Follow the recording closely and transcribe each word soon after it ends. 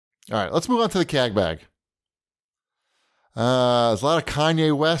All right, let's move on to the CAG bag. There's a lot of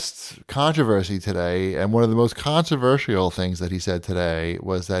Kanye West controversy today, and one of the most controversial things that he said today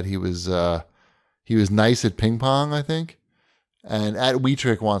was that he was nice at ping pong, I think. And at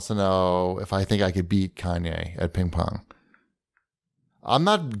Weetrick wants to know if I think I could beat Kanye at ping pong. I'm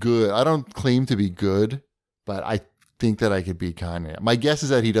not good. I don't claim to be good, but I think that I could beat Kanye. My guess is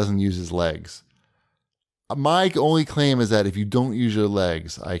that he doesn't use his legs. My only claim is that if you don't use your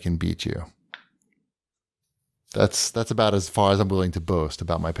legs, I can beat you. That's about as far as I'm willing to boast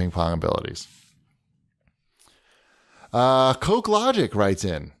about my ping pong abilities. Coke Logic writes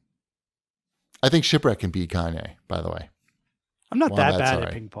in. I think Shipwreck can beat Kanye, by the way. I'm not that bad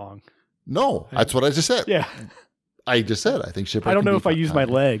at ping pong. No, that's what I just said. Yeah. I just said I think Shipwreck I don't can know beat if I use Kanye. my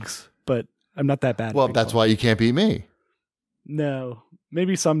legs, but I'm not that bad. Well, that's why you can't beat me. No.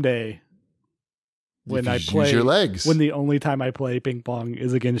 Maybe someday. When I play, use your legs. When the only time I play ping pong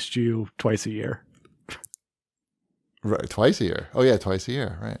is against you twice a year. Right, twice a year. Oh yeah, twice a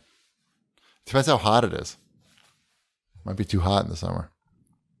year. Right. Depends how hot it is. Might be too hot in the summer.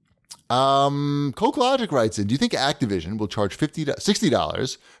 Coke Logic writes in, do you think Activision will charge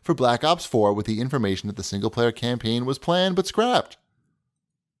 $60 for Black Ops 4 with the information that the single-player campaign was planned but scrapped?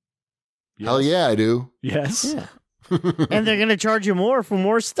 Yes. Hell yeah, I do. Yes. Yeah. And they're going to charge you more for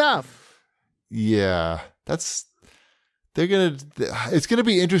more stuff. Yeah. It's going to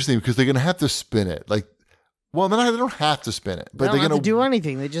be interesting because they're going to have to spin it. Like, well, they don't have to spin it, but they don't have to do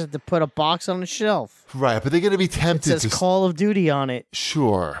anything. They just have to put a box on a shelf. Right, but they're going to be tempted. It says Call of Duty on it.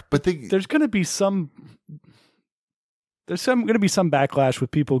 Sure, but there's going to be some backlash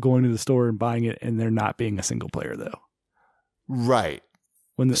with people going to the store and buying it, and there not being a single player though. Right.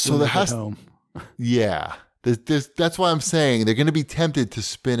 When they get home. Yeah, that's why I'm saying they're going to be tempted to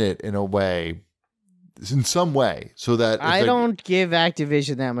spin it in a way. In some way, so that I don't give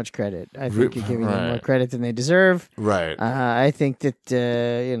Activision that much credit. I think you're giving them more credit than they deserve. Right. I think that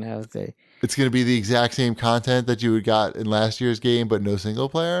it's going to be the exact same content that you got in last year's game, but no single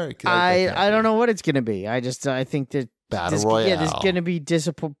player. I don't know what it's going to be. I think that Battle Royale. Yeah, there's going to be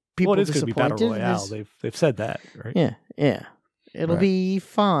people well, it is disappointed. Going to be Battle Royale. They've said that, right? Yeah. It'll be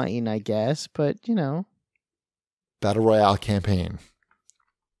fine, I guess, but Battle Royale campaign.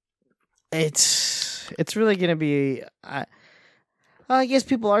 It's really going to be. I guess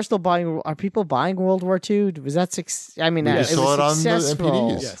people are still buying. Are people buying World War II? Was that I mean, it was successful. On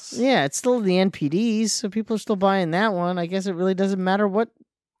the NPDs. Yes. Yeah, it's still the NPDs, so people are still buying that one. I guess it really doesn't matter what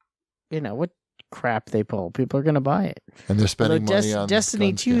crap they pull. People are going to buy it. And they're spending money on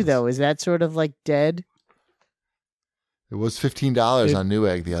Destiny 2, though. Is that sort of like dead? It was $15 on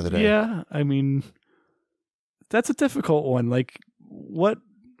Newegg the other day. Yeah, I mean, that's a difficult one. Like, what?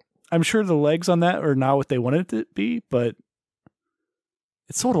 I'm sure the legs on that are not what they wanted it to be, but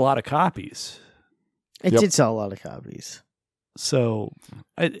it sold a lot of copies. It did sell a lot of copies. So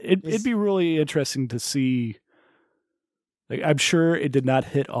it'd be really interesting to see. Like, I'm sure it did not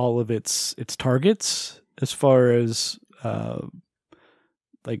hit all of its targets as far as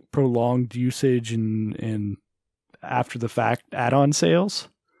like prolonged usage and after the fact add-on sales,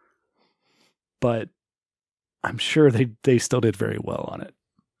 but I'm sure they still did very well on it.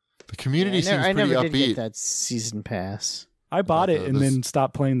 The community seems pretty upbeat. I never did get that season pass. I bought it and then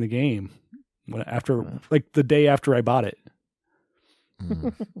stopped playing the game like the day after I bought it.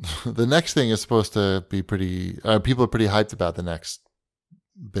 The next thing is supposed to be pretty. People are pretty hyped about the next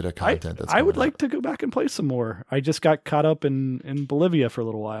bit of content. I would like to go back and play some more. I just got caught up in Bolivia for a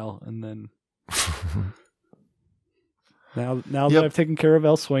little while, and then now that I've taken care of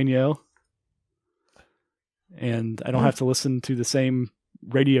El Sueño, and I don't have to listen to the same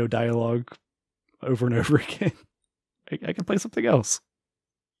radio dialogue over and over again, I can play something else.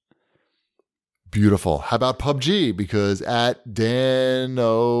 Beautiful. How about PUBG? Because at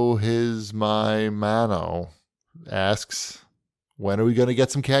Dano his my mano asks, when are we going to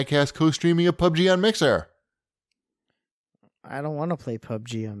get some CAGcast co-streaming of PUBG on Mixer? I don't want to play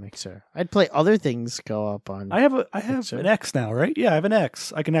PUBG on Mixer. I'd play other things go up on. I have an X now, right? Yeah, I have an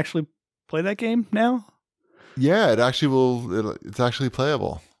X. I can actually play that game now. Yeah, it's actually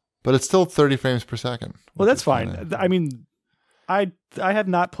playable, but it's still 30 frames per second. Well, that's fine. I mean, I have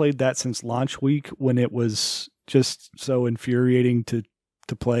not played that since launch week when it was just so infuriating to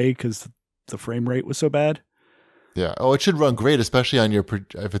play because the frame rate was so bad. Yeah. Oh, it should run great, especially on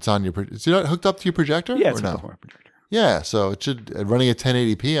if it's on your. Is it hooked up to your projector? Yeah, it's hooked up to my projector. Yeah, so it should running at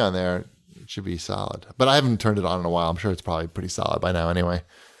 1080p on there. It should be solid. But I haven't turned it on in a while. I'm sure it's probably pretty solid by now, anyway.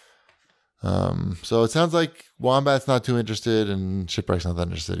 So it sounds like Wombat's not too interested, and Shipwreck's not that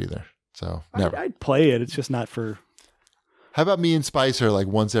interested either. So never. I'd play it. It's just not for. How about me and Spicer like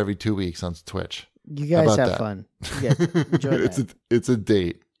once every 2 weeks on Twitch? You guys have fun. Yeah, enjoy that. It's a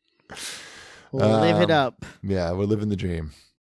date. Live it up. Yeah, we're living the dream.